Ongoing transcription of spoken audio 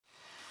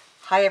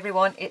Hi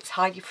everyone, it's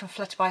Heidi from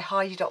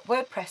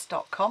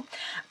flutterbyheidi.wordpress.com,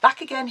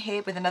 back again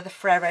here with another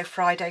Ferrero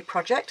Friday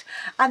project,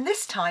 and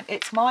this time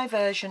it's my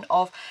version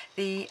of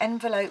the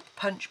envelope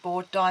punch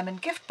board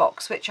diamond gift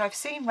box, which I've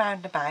seen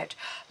round about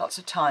lots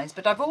of times,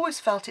 but I've always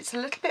felt it's a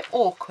little bit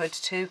awkward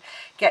to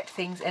get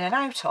things in and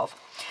out of.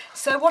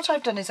 So what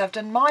I've done is I've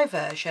done my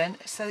version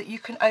so that you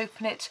can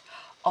open it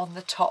on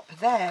the top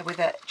there with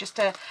just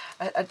a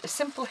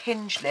simple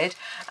hinge lid,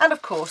 and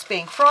of course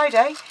being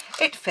Friday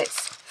it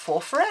fits 4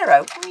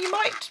 Ferrero. You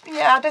might,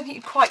 yeah, I don't think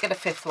you'd quite get a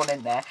fifth one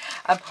in there,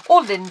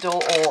 or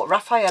Lindor or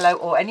Raffaello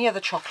or any other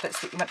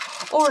chocolates that you might,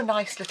 or a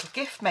nice little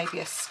gift, maybe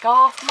a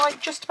scarf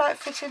might just about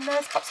fit in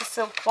there, perhaps a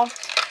silk one.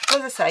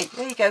 But as I say,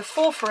 there you go,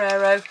 4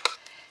 Ferrero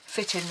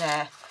fit in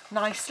there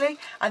nicely,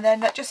 and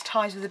then that just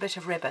ties with a bit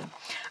of ribbon.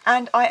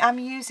 And I am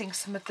using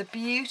some of the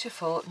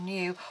beautiful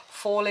new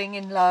Falling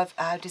in Love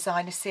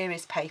designer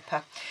series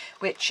paper,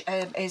 which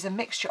is a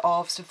mixture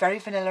of some very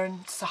vanilla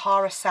and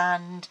Sahara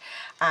sand,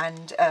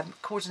 and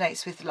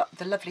coordinates with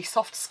the lovely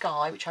soft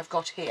sky which I've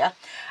got here.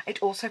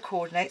 It also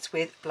coordinates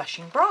with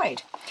Blushing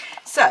Bride.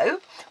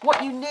 So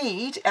what you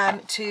need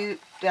to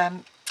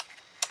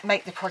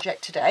make the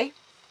project today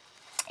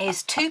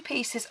is 2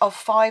 pieces of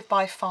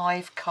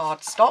 5x5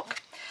 cardstock.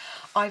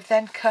 I've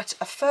then cut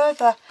a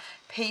further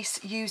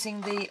piece using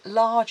the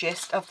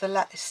largest of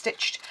the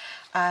stitched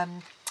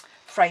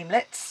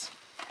framelits,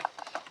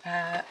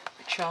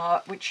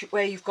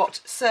 where you've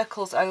got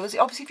circles, ovals.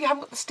 Obviously, if you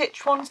haven't got the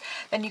stitched ones,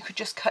 then you could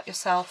just cut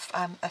yourself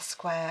a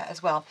square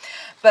as well.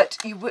 But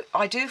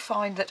I do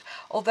find that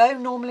although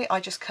normally I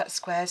just cut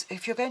squares,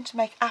 if you're going to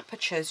make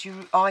apertures,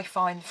 I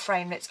find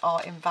framelits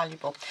are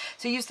invaluable.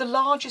 So use the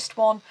largest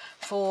one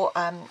for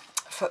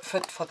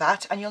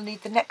that, and you'll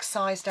need the next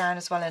size down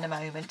as well in a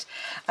moment,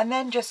 and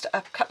then just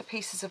cut the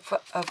pieces of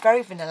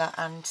very vanilla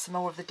and some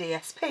more of the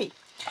DSP.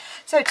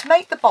 So to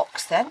make the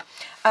box then,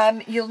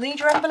 you'll need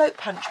your envelope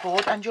punch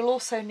board, and you'll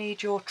also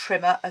need your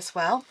trimmer as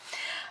well,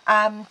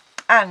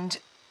 and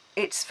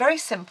it's very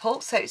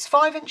simple. So it's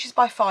 5 inches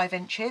by 5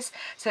 inches,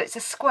 so it's a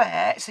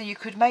square. So you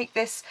could make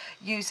this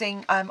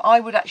using, I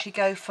would actually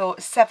go for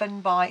 7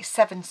 by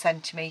 7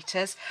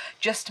 centimetres,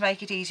 just to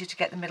make it easier to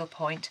get the middle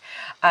point.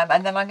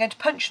 And then I'm going to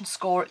punch and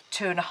score at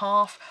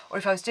 2.5, or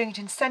if I was doing it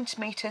in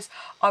centimetres,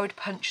 I would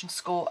punch and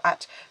score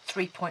at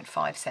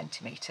 3.5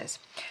 centimetres.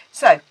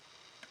 So,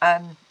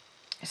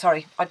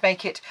 sorry, I'd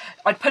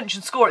punch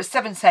and score at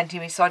 7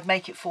 centimetres, so I'd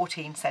make it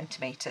 14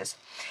 centimetres.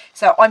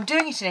 So I'm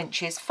doing it in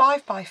inches,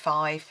 5 by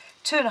 5,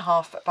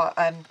 2.5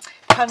 by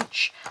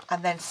punch,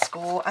 and then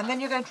score, and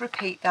then you're going to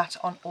repeat that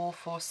on all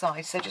 4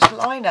 sides. So just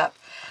line up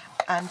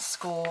and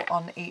score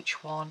on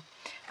each one.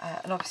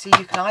 And obviously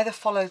you can either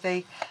follow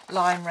the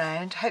line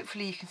round,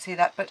 hopefully you can see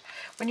that, but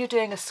when you're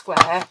doing a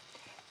square,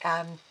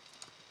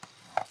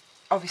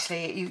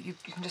 obviously you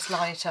can just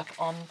line it up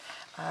on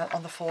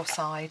the 4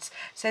 sides.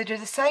 So do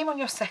the same on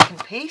your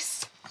second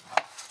piece.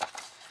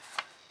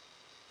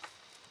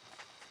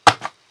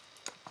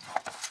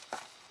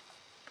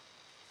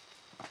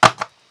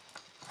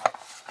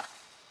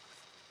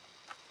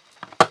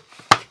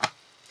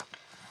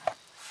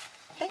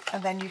 Okay,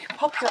 and then you can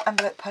pop your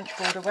envelope punch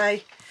board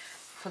away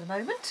for the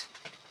moment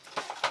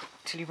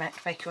till you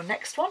make your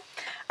next one.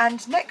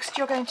 And next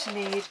you're going to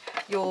need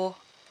your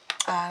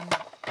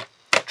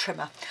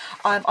trimmer.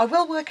 I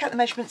will work out the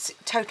measurements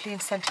totally in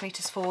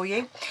centimetres for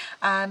you,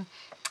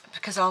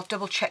 because I'll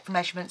double check the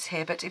measurements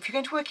here, but if you're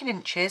going to work in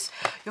inches,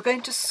 you're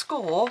going to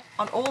score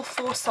on all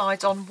 4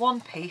 sides on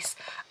one piece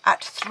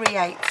at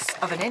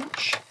 3/8 of an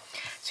inch.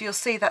 So you'll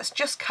see that's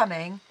just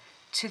coming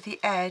to the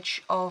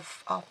edge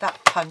of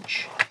that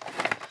punch,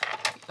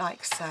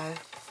 like so.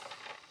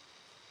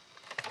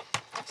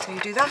 So you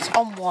do that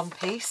on one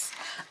piece,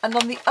 and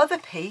on the other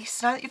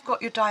piece, now that you've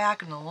got your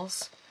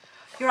diagonals,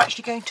 you're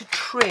actually going to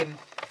trim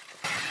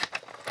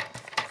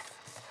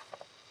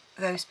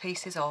those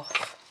pieces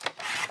off.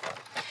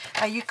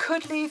 Now you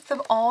could leave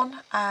them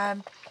on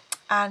and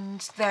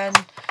then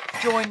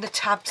join the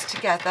tabs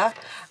together,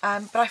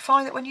 but I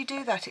find that when you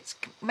do that it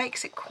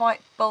makes it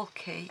quite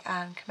bulky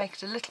and can make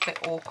it a little bit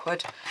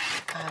awkward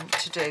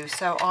to do.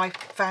 So I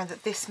found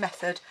that this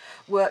method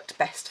worked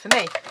best for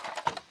me.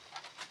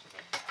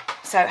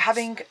 So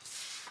having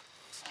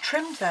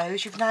trimmed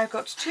those, you've now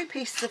got 2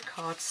 pieces of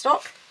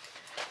cardstock,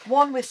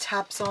 one with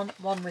tabs on,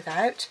 one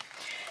without.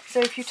 So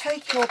if you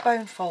take your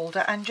bone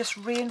folder and just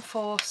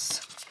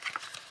reinforce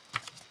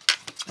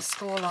the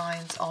score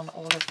lines on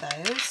all of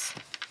those.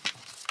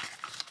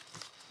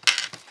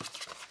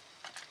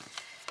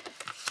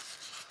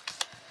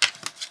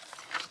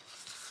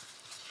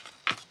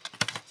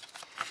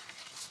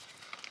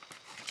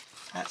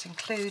 That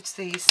includes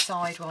these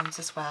side ones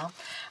as well.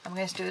 I'm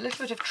going to do a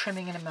little bit of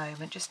trimming in a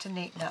moment just to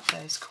neaten up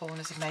those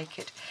corners and make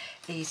it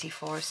easy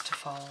for us to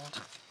fold.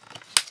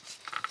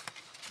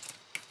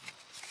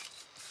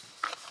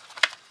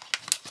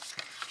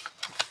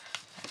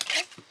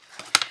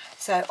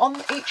 So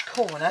on each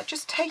corner,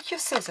 just take your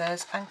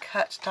scissors and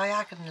cut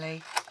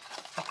diagonally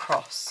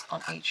across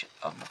on each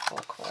of the 4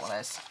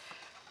 corners.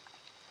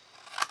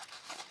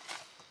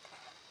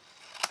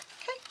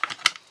 Okay.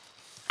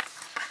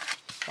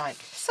 like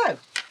so.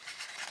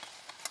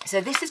 So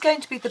this is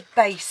going to be the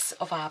base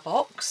of our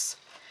box,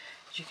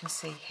 as you can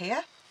see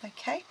here,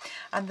 okay,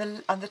 and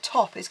the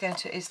top is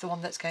the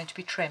one that's going to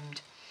be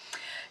trimmed.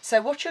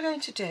 So what you're going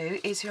to do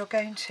is you're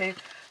going to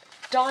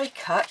die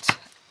cut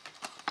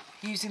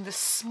using the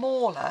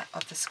smaller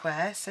of the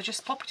squares. So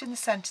just pop it in the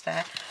centre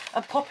there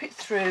and pop it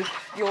through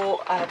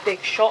your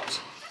big shot.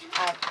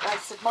 Like I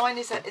said, mine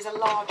is a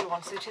larger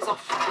one, so it is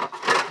off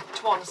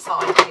to one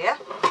side here.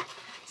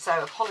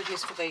 So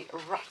apologies for the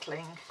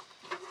rattling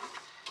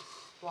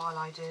while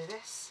I do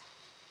this.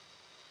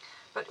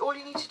 But all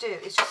you need to do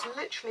is just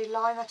literally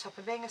line that up,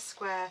 and being a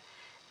square,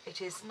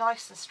 it is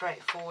nice and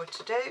straightforward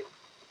to do.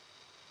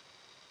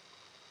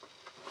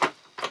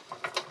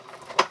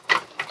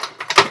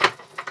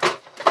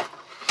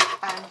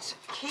 And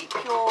keep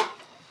your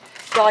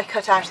die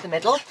cut out of the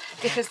middle,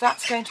 because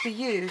that's going to be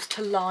used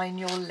to line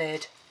your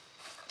lid.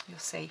 You'll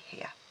see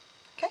here.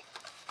 Okay.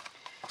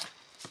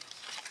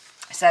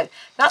 So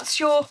that's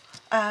your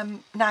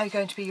now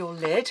going to be your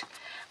lid.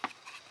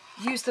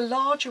 Use the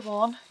larger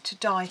one to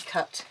die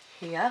cut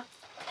here,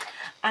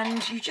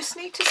 and you just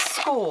need to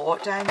score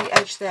down the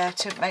edge there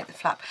to make the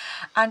flap,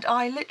 and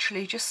I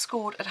literally just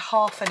scored at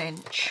 1/2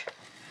 inch.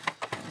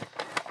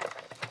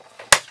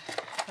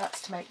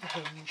 That's to make the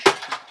hinge.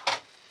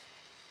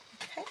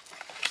 Okay.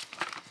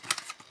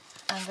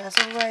 And as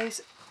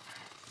always,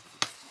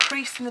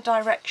 crease in the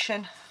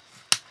direction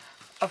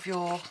of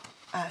your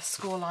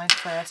score line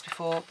first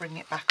before bringing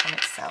it back on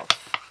itself.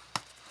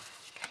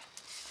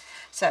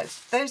 So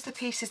those are the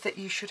pieces that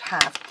you should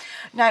have.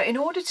 Now, in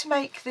order to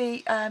make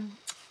the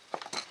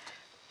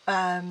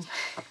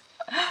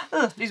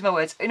lose my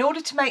words. In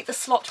order to make the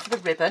slot for the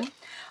ribbon,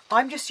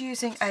 I'm just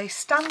using a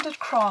standard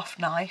craft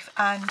knife,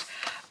 and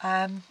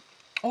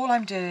all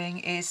I'm doing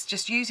is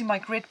just using my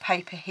grid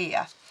paper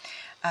here,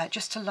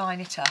 just to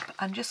line it up,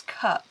 and just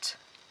cut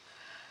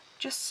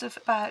just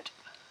about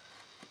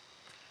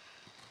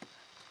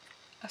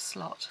a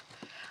slot,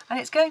 and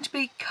it's going to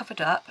be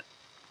covered up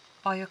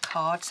by your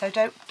card, so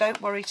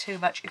don't worry too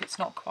much if it's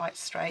not quite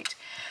straight.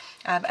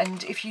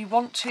 And if you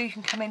want to, you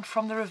can come in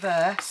from the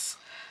reverse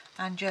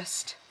and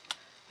just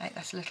make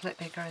that a little bit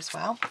bigger as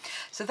well.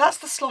 So that's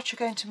the slot you're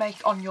going to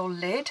make on your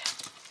lid,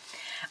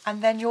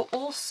 and then you're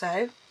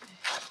also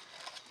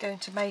going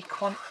to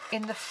make one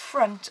in the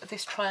front of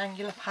this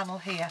triangular panel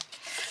here.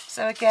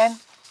 So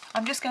again,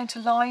 I'm just going to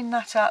line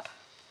that up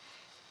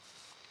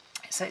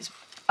so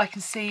I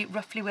can see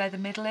roughly where the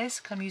middle is,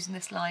 because I'm using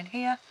this line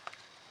here.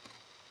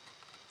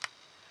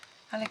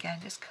 And again,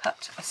 just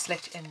cut a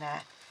slit in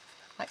there,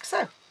 like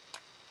so.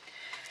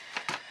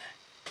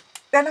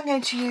 Then I'm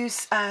going to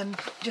use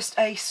just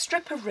a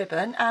strip of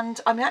ribbon, and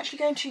I'm actually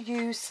going to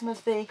use some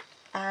of the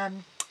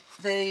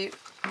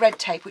red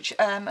tape, which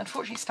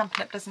unfortunately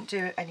Stampin' Up! Doesn't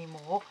do it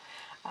anymore,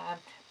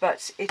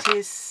 but it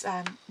is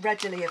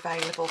readily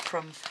available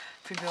from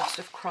your sort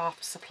of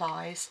craft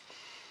supplies.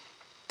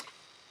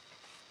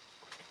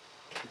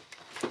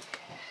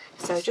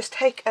 So just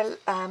take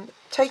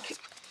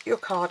your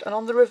card, and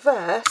on the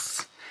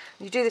reverse,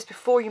 you do this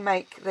before you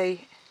make the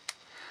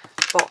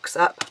box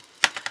up,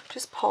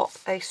 just pop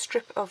a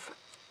strip of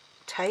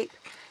tape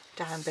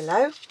down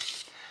below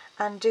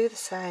and do the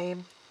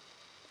same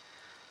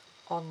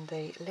on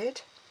the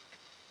lid.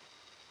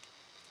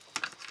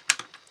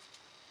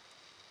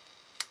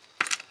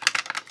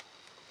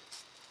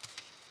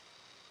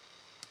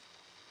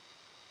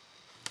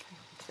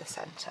 To the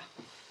centre.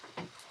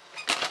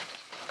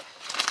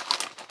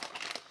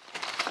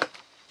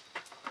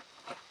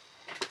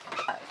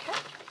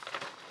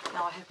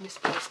 Now I have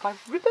misplaced my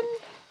ribbon,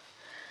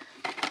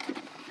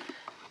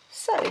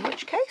 so in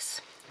which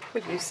case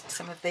we'll use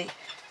some of the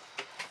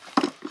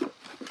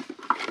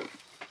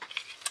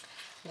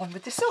one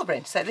with the silver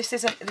in. So this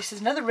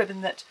is another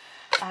ribbon that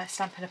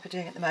Stampin' Up! Are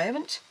doing at the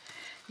moment.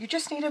 You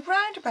just need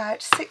around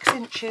about 6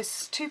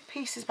 inches, 2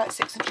 pieces about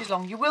 6 inches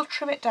long. You will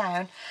trim it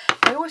down.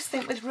 I always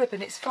think with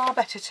ribbon it's far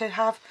better to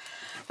have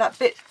that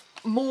bit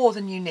more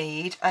than you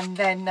need and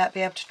then be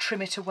able to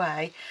trim it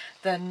away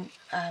than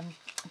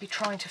be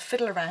trying to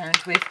fiddle around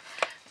with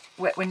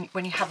when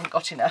you haven't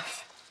got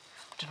enough.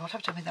 I don't know what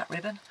I've done with that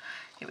ribbon.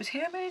 It was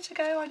here a minute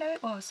ago, I know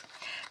it was.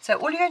 So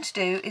all you're going to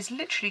do is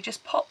literally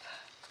just poke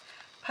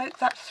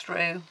that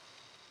through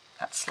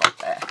that slot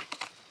there.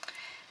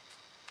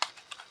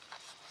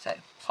 So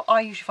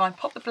I usually find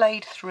pop the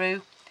blade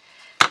through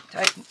to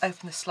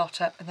open the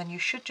slot up, and then you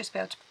should just be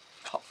able to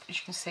pop, as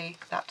you can see,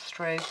 that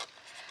through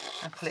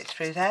and pull it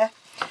through there.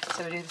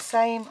 So we do the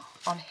same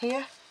on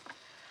here.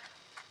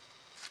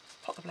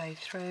 Pop the blade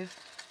through,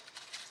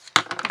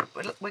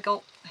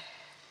 wiggle,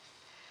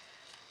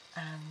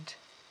 and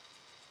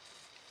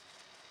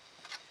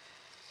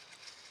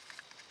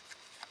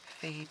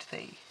feed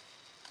the,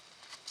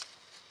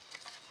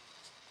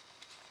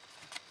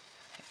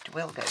 it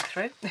will go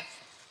through.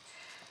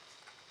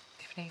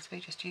 If needs be,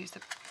 just use the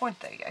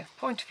point, there you go,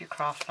 point of your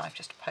craft knife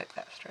just to poke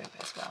that through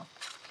as well.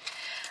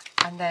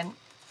 And then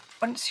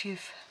once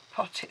you've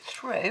put it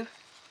through,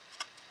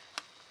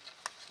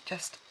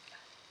 just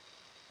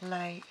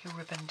lay your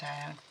ribbon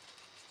down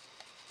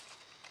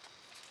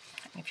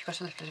If you've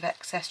got a little bit of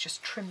excess,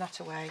 just trim that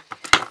away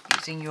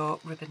using your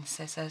ribbon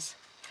scissors.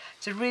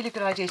 It's a really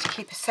good idea to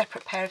keep a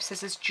separate pair of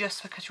scissors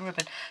just for cutting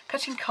ribbon.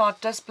 Cutting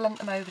card does blunt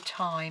them over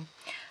time,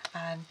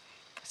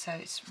 so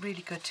it's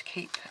really good to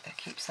keep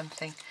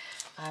something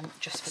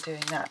just for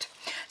doing that.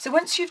 So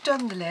once you've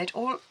done the lid,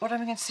 what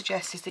I'm going to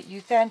suggest is that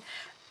you then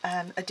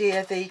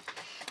adhere the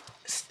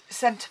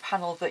centre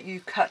panel that you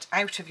cut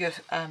out of your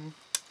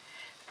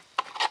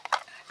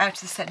out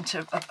of the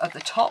centre of the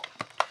top,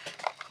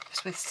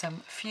 just with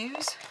some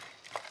fuse.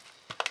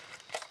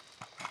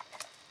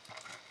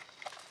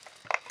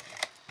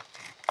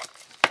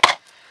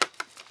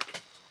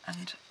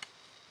 And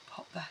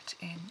pop that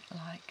in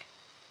like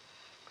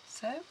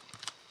so.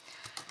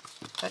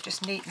 That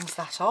just neatens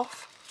that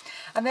off.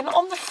 And then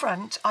on the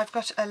front I've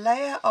got a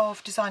layer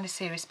of designer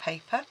series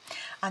paper,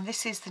 and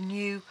this is the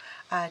new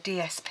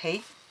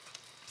DSP,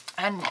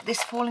 and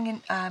this falling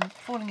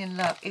in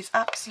love is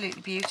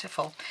absolutely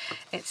beautiful.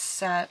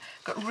 It's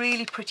got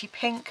really pretty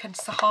pink and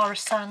Sahara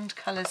sand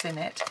colours in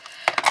it,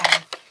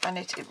 and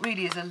it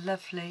really is a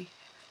lovely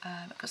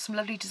got some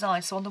lovely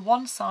designs. So on the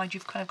one side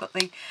you've kind of got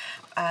the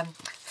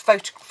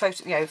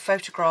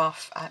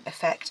photograph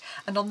effect,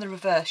 and on the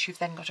reverse you've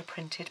then got a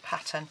printed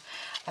pattern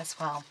as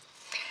well.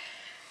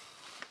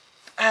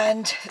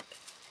 And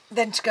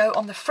then to go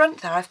on the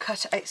front there, I've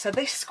cut so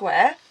this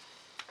square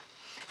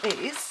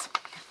is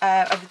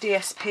of the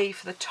DSP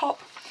for the top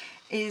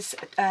is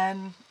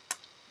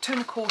 2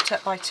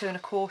 1/4 by 2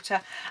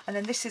 1/4, and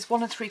then this is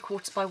 1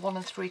 3/4 by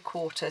 1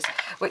 3/4,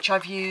 which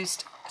I've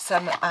used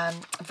some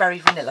Very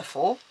Vanilla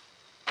for.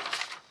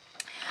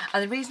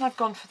 And the reason I've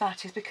gone for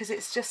that is because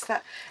it's just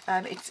that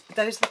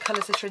those are the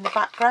colours that are in the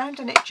background,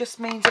 and it just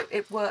means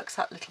it works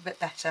that little bit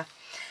better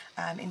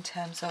in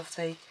terms of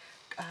the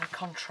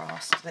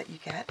contrast that you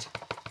get.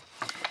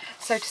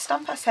 So to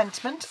stamp our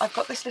sentiment, I've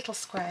got this little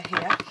square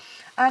here,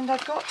 and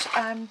I've got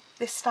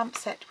this stamp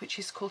set which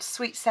is called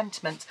Sweet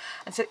Sentiments,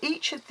 and so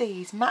each of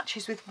these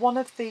matches with one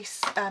of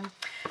these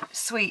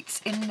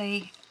sweets in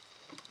the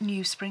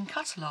new spring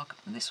catalogue,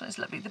 and this one is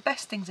lovely. The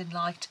best things in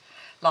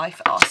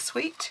life are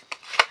sweet,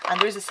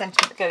 and there is a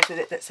sentiment that goes with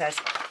it that says,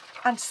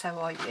 and so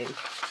are you.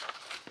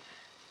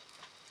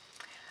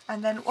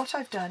 And then what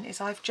I've done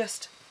is I've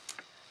just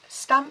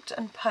stamped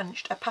and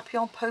punched a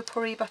Papillon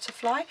Potpourri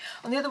butterfly.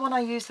 On the other one I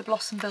used the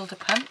Blossom Builder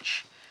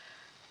punch,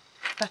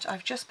 but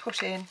I've just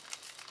put in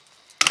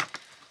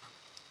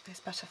this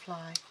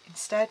butterfly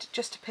instead,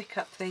 just to pick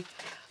up the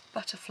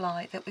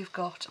butterfly that we've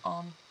got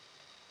on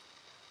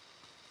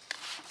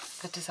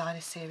the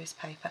designer series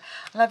paper.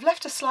 And I've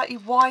left a slightly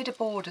wider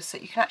border so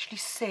that you can actually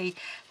see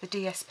the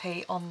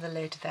DSP on the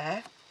lid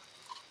there.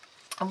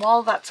 And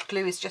while that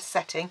glue is just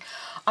setting,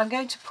 I'm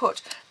going to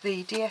put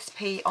the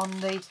DSP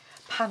on the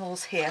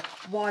panels here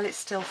while it's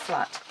still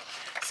flat.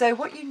 So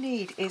what you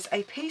need is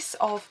a piece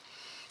of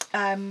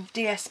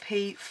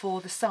DSP for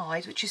the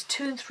side, which is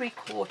 2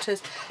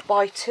 3/4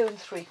 by 2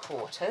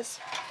 3/4.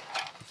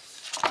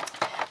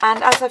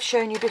 And as I've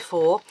shown you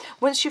before,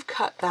 once you've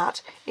cut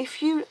that,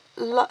 if you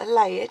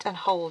lay it and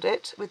hold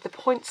it with the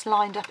points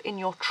lined up in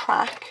your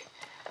track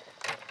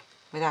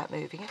without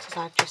moving it, as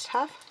I just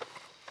have,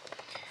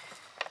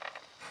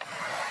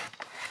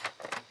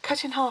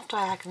 cut in half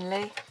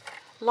diagonally,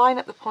 line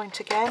up the point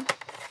again,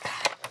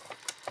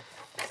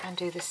 and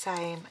do the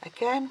same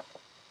again.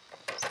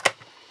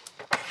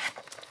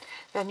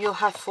 Then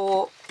you'll have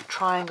 4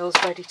 triangles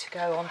ready to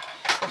go on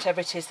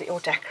whatever it is that you're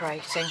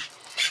decorating.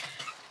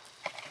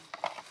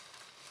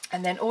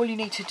 And then all you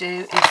need to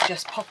do is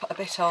just pop a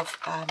bit of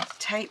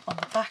tape on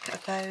the back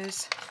of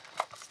those.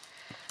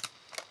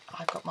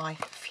 I've got my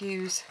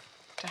fuse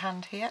to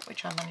hand here,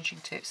 which I'm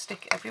managing to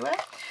stick everywhere.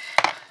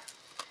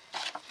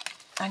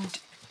 And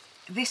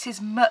this is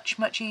much,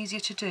 much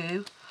easier to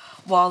do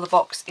while the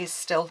box is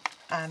still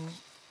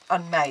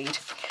unmade.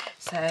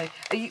 So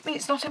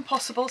it's not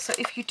impossible. So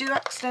if you do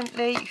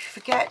accidentally, if you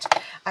forget,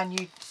 and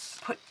you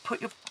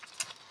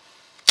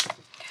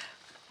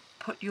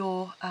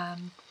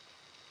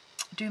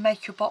do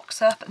make your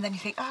box up, and then you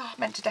think, oh, I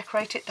meant to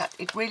decorate it, that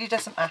it really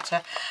doesn't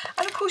matter.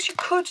 And of course you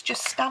could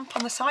just stamp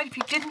on the side if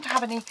you didn't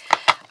have any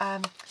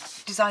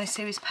designer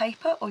series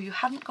paper, or you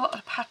hadn't got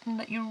a pattern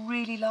that you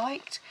really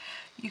liked.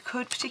 You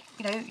could,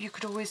 you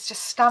could always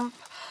just stamp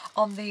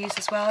on these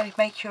as well. You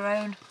make your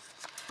own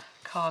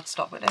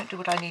cardstock, but don't do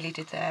what I nearly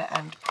did there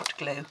and put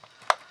glue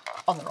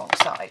on the wrong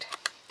side.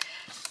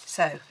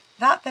 So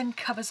that then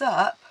covers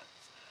up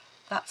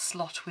that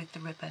slot with the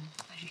ribbon,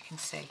 as you can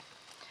see.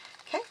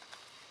 Okay.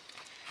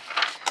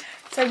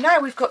 So now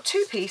we've got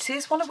 2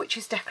 pieces, one of which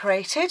is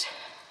decorated,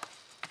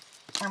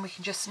 and we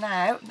can just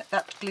now,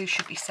 that glue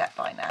should be set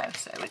by now,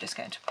 so we're just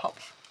going to pop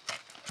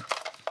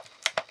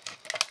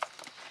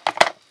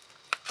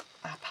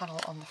our panel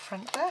on the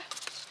front there.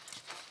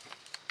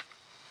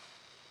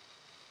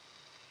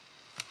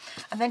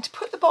 And then to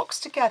put the box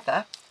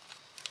together,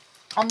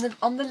 on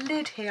the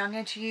lid here I'm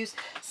going to use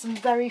some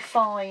very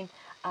fine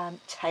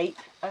tape.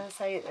 As I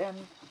say,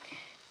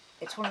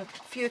 it's one of the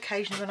few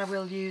occasions when I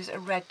will use a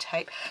red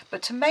tape.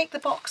 But to make the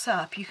box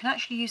up, you can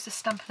actually use the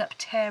Stampin' Up!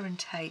 Tear and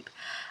tape,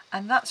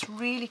 and that's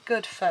really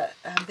good for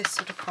this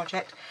sort of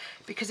project,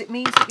 because it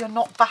means that you're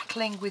not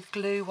battling with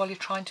glue while you're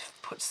trying to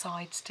put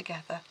sides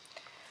together.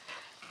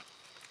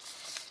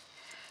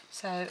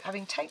 So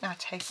having taken our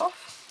tape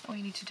off, all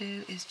you need to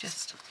do is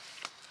just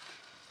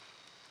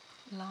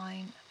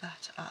line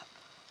that up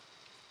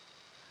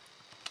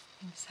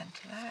in the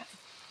centre there.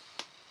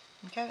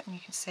 Okay, and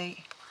you can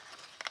see.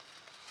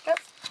 Yep.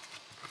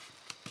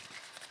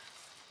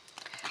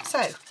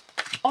 So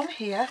on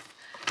here,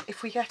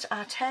 if we get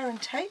our tear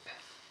and tape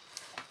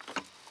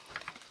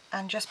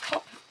and just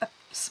pop a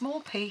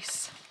small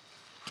piece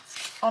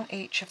on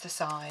each of the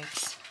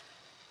sides.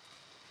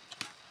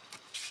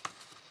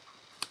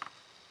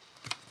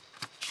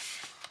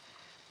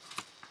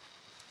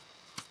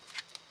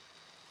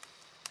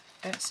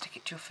 Don't stick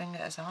it to your finger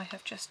as I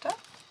have just done,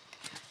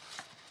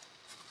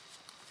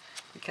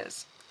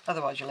 because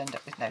otherwise you'll end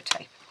up with no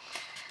tape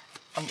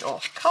on your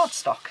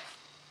cardstock.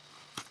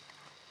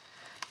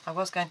 I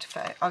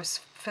was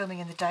filming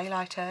in the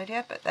daylight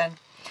earlier, but then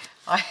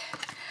I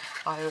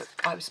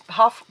was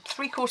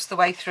three-quarters of the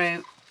way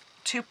through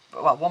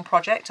one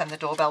project, and the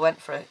doorbell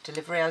went for a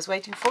delivery I was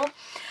waiting for,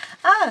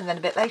 and then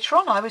a bit later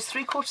on I was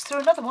three-quarters through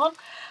another one,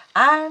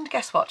 and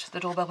guess what? The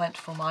doorbell went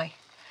for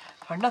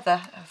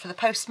the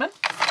postman.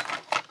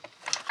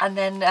 And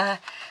then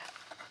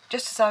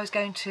just as I was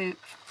going to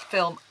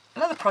film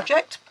another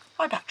project,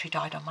 my battery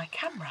died on my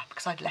camera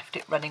because I'd left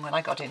it running when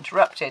I got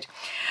interrupted.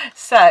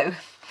 So,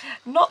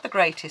 not the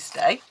greatest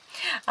day,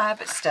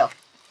 but still,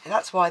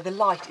 that's why the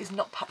light is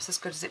not perhaps as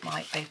good as it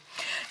might be.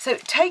 So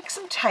take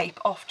some tape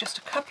off just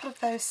a couple of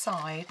those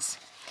sides,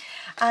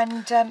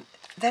 and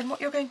then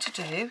what you're going to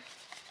do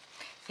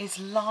is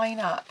line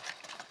up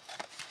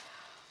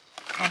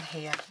on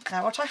here.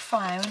 Now what I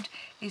found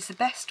is the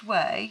best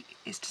way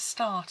is to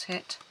start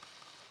it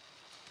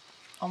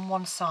on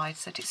one side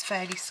so that it's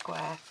fairly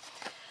square.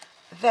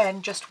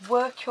 Then just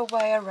work your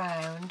way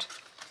around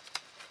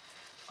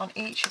on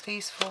each of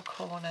these four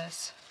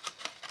corners.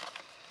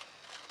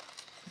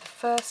 The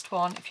first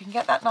one, if you can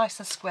get that nice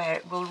and square,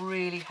 it will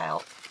really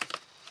help.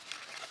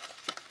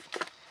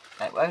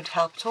 It won't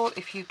help at all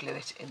if you glue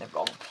it in the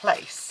wrong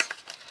place.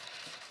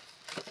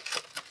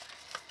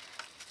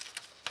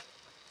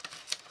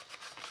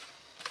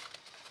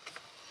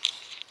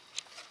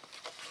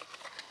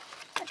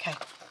 Okay,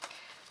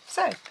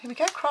 so here we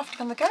go,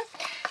 crafting on the go.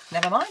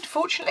 Never mind,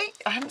 fortunately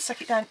I haven't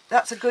stuck it down.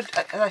 That's a good,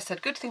 as I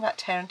said, good thing about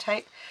tear and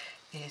tape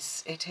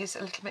is it is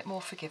a little bit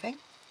more forgiving.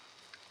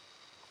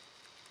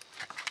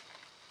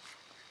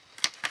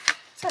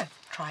 So,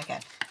 try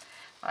again.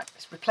 Right,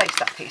 let's replace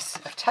that piece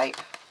of tape.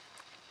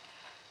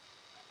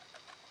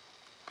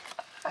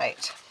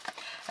 Right,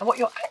 and what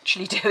you're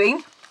actually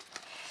doing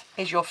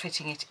is you're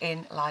fitting it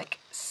in like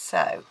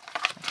so.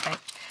 Okay,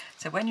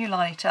 so when you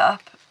line it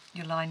up,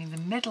 you're lining the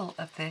middle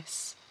of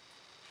this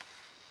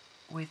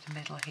with the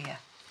middle here.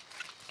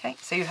 Okay,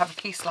 so you have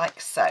a piece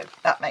like so.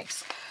 That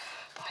makes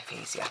life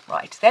easier.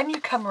 Right, then you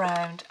come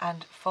round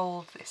and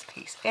fold this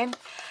piece in.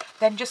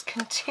 Then just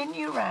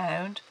continue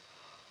round,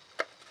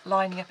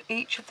 lining up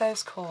each of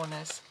those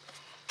corners.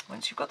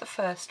 Once you've got the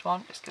first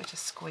one, just give it a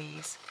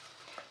squeeze.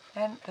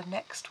 Then the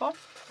next one,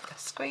 a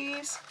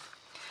squeeze,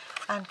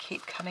 and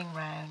keep coming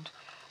round.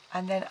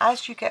 And then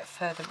as you get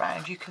further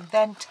round, you can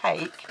then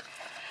take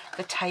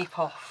the tape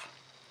off.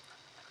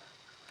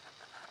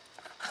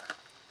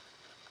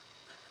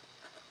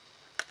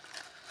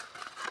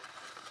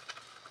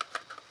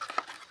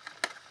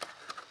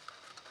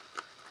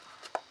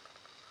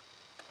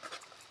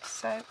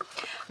 So,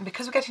 and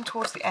because we're getting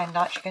towards the end,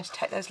 I'm actually going to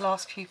take those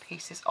last few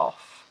pieces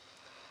off.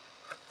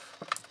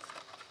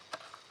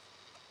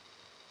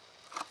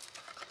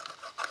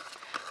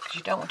 Because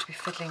you don't want to be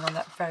fiddling on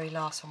that very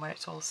last one where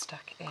it's all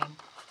stuck in.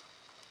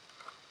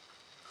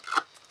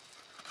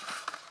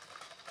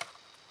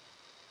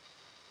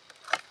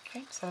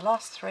 Okay, so the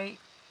last three,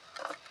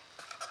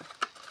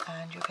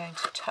 and you're going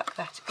to tuck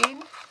that in,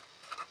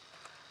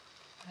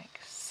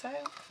 like so.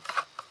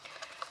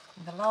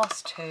 And the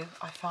last two,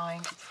 I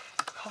find,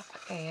 pop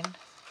in,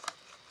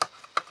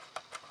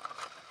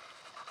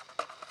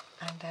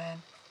 and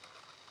then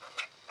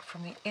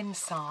from the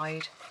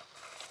inside,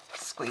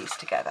 squeeze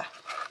together.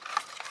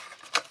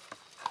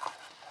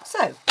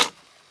 So,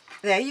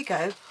 there you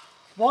go,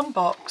 one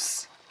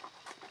box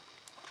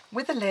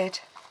with a lid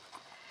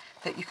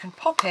that you can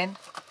pop in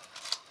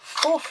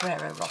for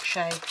Ferrero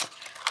Rocher,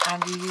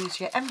 and you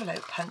use your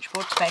envelope punch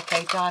board to make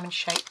a diamond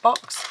shaped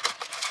box,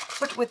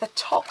 but with a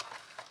top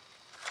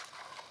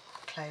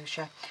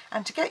closure.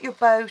 And to get your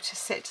bow to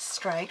sit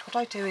straight, what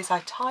I do is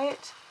I tie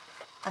it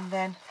and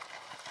then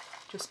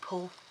just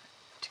pull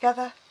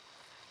together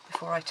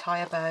before I tie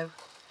a bow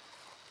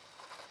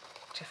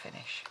to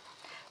finish.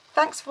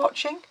 Thanks for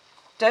watching.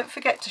 Don't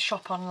forget to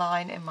shop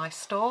online in my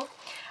store,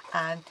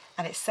 and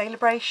it's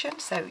Celebration,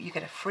 so you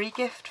get a free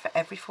gift for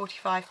every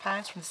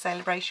 £45 from the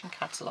Celebration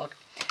catalogue.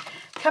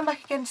 Come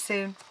back again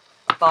soon.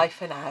 Bye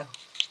for now.